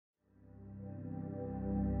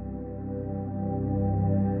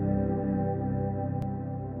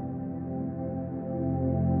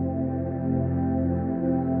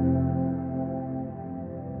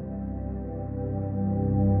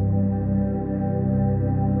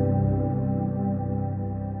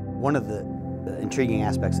One of the intriguing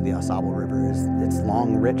aspects of the Au Sable River is its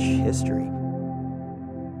long, rich history.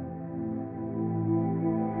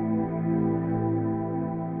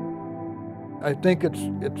 I think it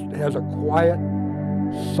has a quiet,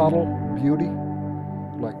 subtle beauty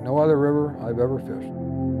like no other river I've ever fished.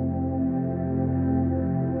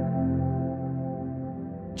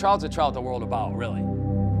 Trout's a trout the world about, really.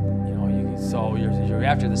 You know, so you're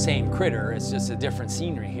after the same critter, it's just a different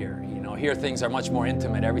scenery here. You know, here things are much more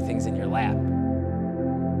intimate, everything's in your lap.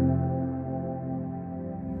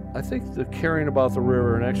 I think the caring about the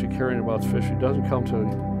river and actually caring about fishing doesn't come till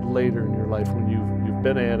later in your life when you've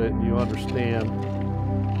been at it and you understand, you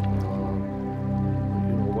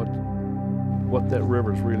know, what that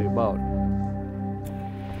river is really about.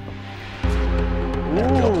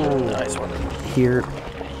 Ooh, nice one. Here,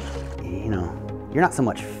 you know, you're not so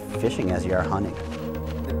much fishing as you are hunting.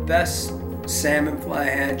 The best salmon fly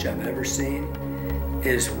hatch I've ever seen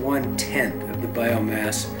is 1/10 of the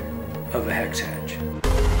biomass of a hex hatch.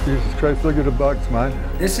 Jesus Christ, look at the bucks, man.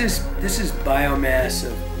 This is biomass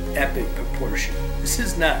of epic proportion. This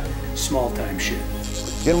is not small time shit.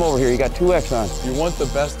 Get him over here, you got 2X on. You want the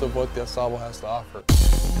best of what the Au Sable has to offer.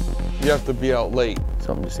 You have to be out late.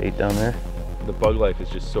 Something just ate down there. The bug life is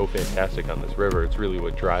just so fantastic on this river. It's really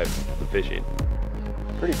what drives the fishing.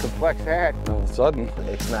 Pretty complex hatch. All of a sudden,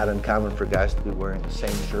 it's not uncommon for guys to be wearing the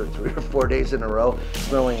same shirt 3 or 4 days in a row,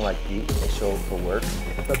 smelling like meat when they show up for work.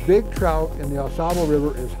 The big trout in the Au Sable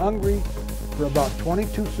River is hungry for about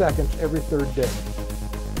 22 seconds every third day.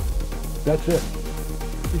 That's it.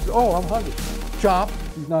 He says, oh, I'm hungry. Chomp,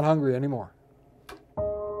 he's not hungry anymore.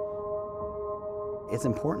 It's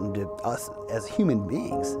important to us as human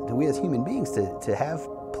beings, to have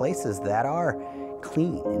places that are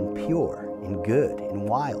clean and pure and good and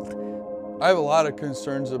wild. I have a lot of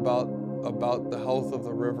concerns about the health of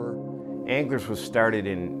the river. Anglers was started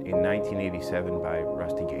in 1987 by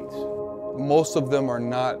Rusty Gates. Most of them are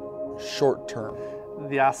not short-term.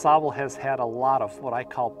 The Au Sable has had a lot of what I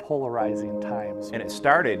call polarizing times. And it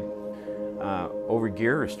started over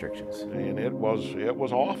gear restrictions. And it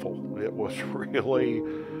was awful. It was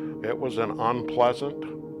an unpleasant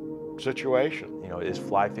situation. You know, is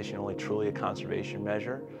fly fishing only truly a conservation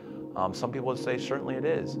measure? Some people would say certainly it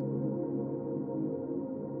is.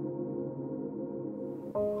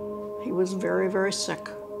 He was very, very sick.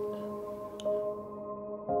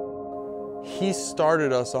 He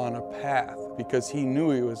started us on a path because he knew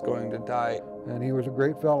he was going to die. And he was a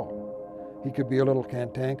great fellow. He could be a little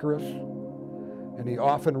cantankerous, and he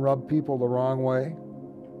often rubbed people the wrong way,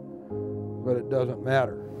 but it doesn't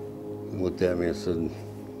matter. He looked at me and said,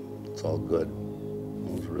 "It's all good."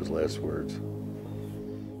 Those were his last words.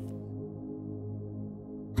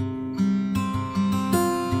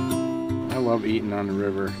 I love eating on the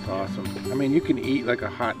river. It's awesome. I mean, you can eat like a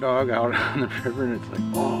hot dog out on the river and it's like,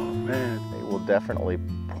 oh man. It will definitely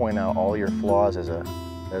point out all your flaws as a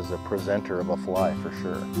presenter of a fly for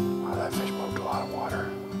sure. Wow, that fish moved a lot of water.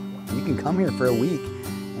 You can come here for a week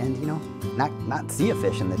and, you know, not see a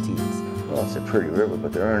fish in the teens. Well, it's a pretty river,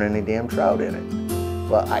 but there aren't any damn trout in it.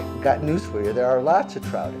 Well, I got news for you. There are lots of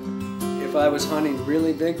trout in it. If I was hunting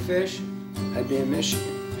really big fish, I'd be in Michigan.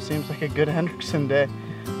 Seems like a good Hendrickson day,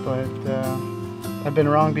 but I've been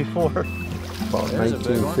wrong before. About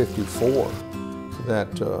 1954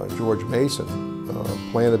 that George Mason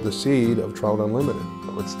planted the seed of Trout Unlimited.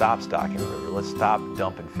 But let's stop stocking the river. Let's stop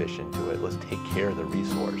dumping fish into it. Let's take care of the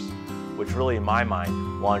resource, which really, in my mind,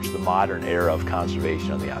 launched the modern era of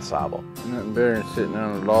conservation on the Au Sable. Nothing better than sitting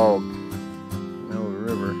on a log in the middle of the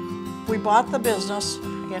river. We bought the business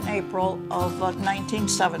in April of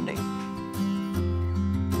 1970.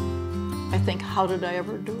 I think, how did I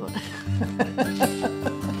ever do it?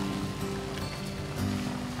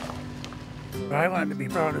 I wanted to be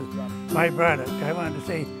proud of my product. I wanted to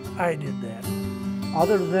say I did that.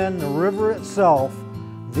 Other than the river itself,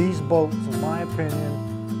 these boats, in my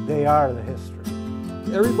opinion, they are the history.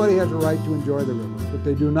 Everybody has a right to enjoy the river, but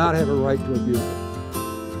they do not have a right to abuse it.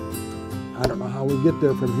 I don't know how we get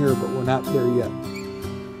there from here, but we're not there yet.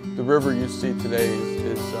 The river you see today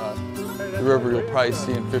is the river you'll probably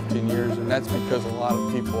see in 15 years, and that's because a lot of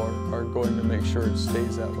people are going to make sure it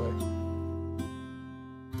stays that way.